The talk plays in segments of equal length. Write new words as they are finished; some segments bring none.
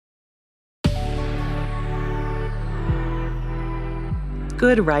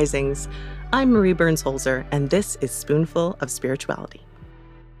Good risings. I'm Marie Burns-Holzer, and this is Spoonful of Spirituality.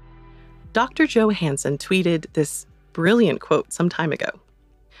 Dr. Joe Hansen tweeted this brilliant quote some time ago.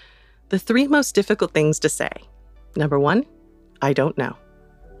 The 3 most difficult things to say. Number 1, I don't know.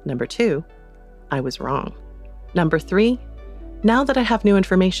 Number 2, I was wrong. Number 3, now that I have new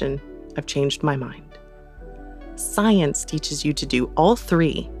information, I've changed my mind. Science teaches you to do all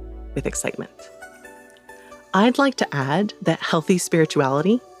 3 with excitement. I'd like to add that healthy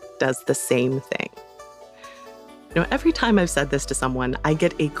spirituality does the same thing. Every time I've said this to someone, I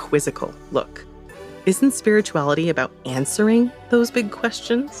get a quizzical look. Isn't spirituality about answering those big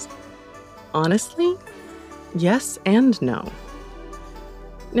questions? Honestly, yes and no.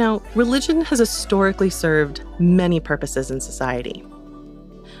 Now, religion has historically served many purposes in society.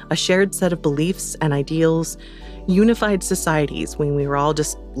 A shared set of beliefs and ideals unified societies when we were all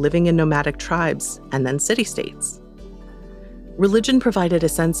just living in nomadic tribes and then city-states. Religion provided a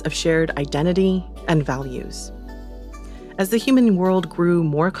sense of shared identity and values. As the human world grew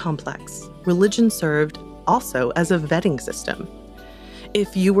more complex, religion served also as a vetting system.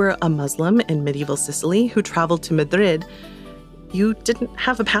 If you were a Muslim in medieval Sicily who traveled to Madrid, you didn't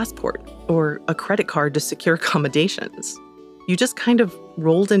have a passport or a credit card to secure accommodations. You just kind of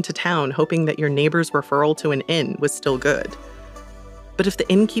rolled into town hoping that your neighbor's referral to an inn was still good. But if the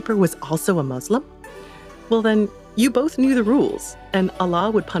innkeeper was also a Muslim, well then, you both knew the rules, and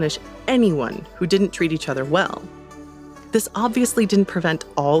Allah would punish anyone who didn't treat each other well. This obviously didn't prevent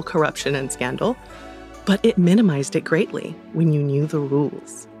all corruption and scandal, but it minimized it greatly when you knew the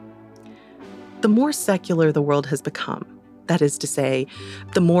rules. The more secular the world has become, that is to say,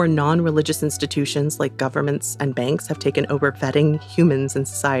 the more non-religious institutions like governments and banks have taken over vetting humans in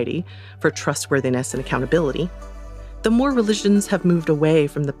society for trustworthiness and accountability, the more religions have moved away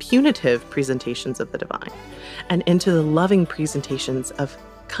from the punitive presentations of the divine and into the loving presentations of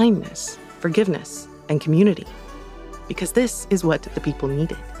kindness, forgiveness, and community. Because this is what the people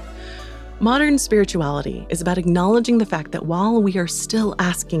needed. Modern spirituality is about acknowledging the fact that while we are still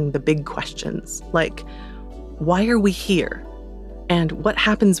asking the big questions, like, why are we here? And what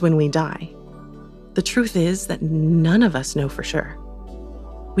happens when we die? The truth is that none of us know for sure.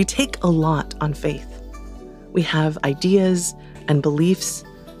 We take a lot on faith. We have ideas and beliefs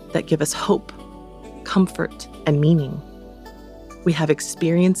that give us hope, comfort, and meaning. We have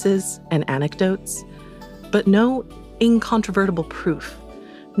experiences and anecdotes, but no incontrovertible proof,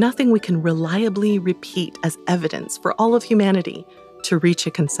 nothing we can reliably repeat as evidence for all of humanity to reach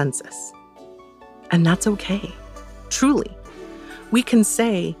a consensus. And that's okay, truly. We can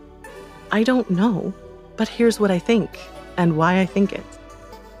say, I don't know, but here's what I think and why I think it.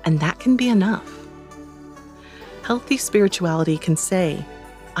 And that can be enough. Healthy spirituality can say,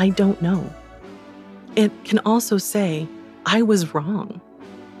 I don't know. It can also say, I was wrong.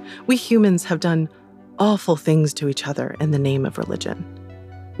 We humans have done awful things to each other in the name of religion.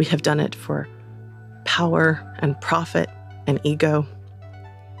 We have done it for power and profit and ego.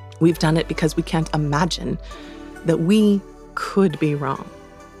 We've done it because we can't imagine that we could be wrong.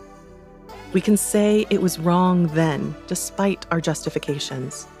 We can say it was wrong then, despite our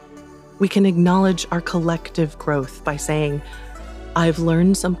justifications. We can acknowledge our collective growth by saying, I've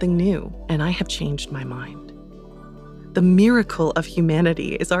learned something new and I have changed my mind. The miracle of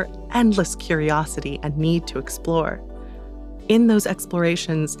humanity is our endless curiosity and need to explore. In those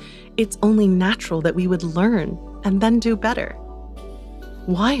explorations, it's only natural that we would learn and then do better.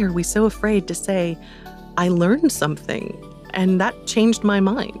 Why are we so afraid to say, I learned something and that changed my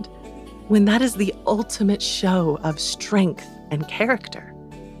mind, when that is the ultimate show of strength and character?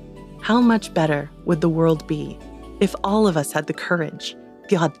 How much better would the world be if all of us had the courage,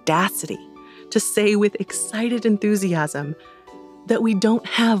 the audacity, to say with excited enthusiasm that we don't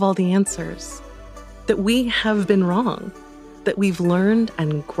have all the answers, that we have been wrong, that we've learned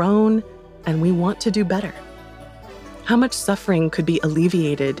and grown and we want to do better? How much suffering could be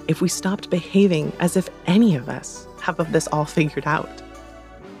alleviated if we stopped behaving as if any of us have this all figured out?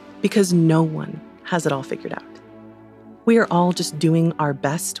 Because no one has it all figured out. We are all just doing our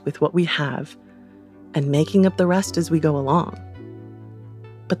best with what we have and making up the rest as we go along.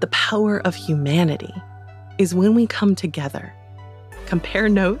 But the power of humanity is when we come together, compare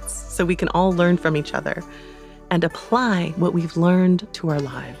notes so we can all learn from each other, and apply what we've learned to our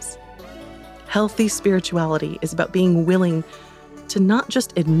lives. Healthy spirituality is about being willing to not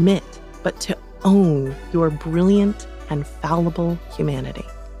just admit, but to own your brilliant and fallible humanity.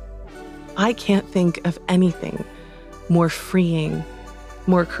 I can't think of anything more freeing,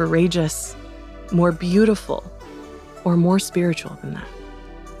 more courageous, more beautiful, or more spiritual than that.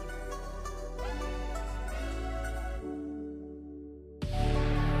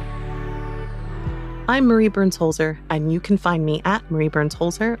 I'm Marie Burns Holzer, and you can find me at Marie Burns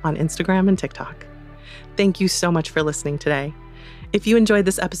Holzer on Instagram and TikTok. Thank you so much for listening today. If you enjoyed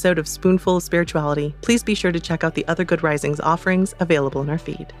this episode of Spoonful of Spirituality, please be sure to check out the other Good Risings offerings available in our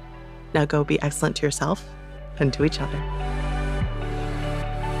feed. Now go be excellent to yourself and to each other.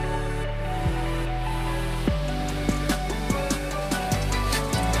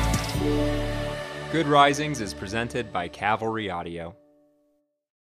 Good Risings is presented by Cavalry Audio.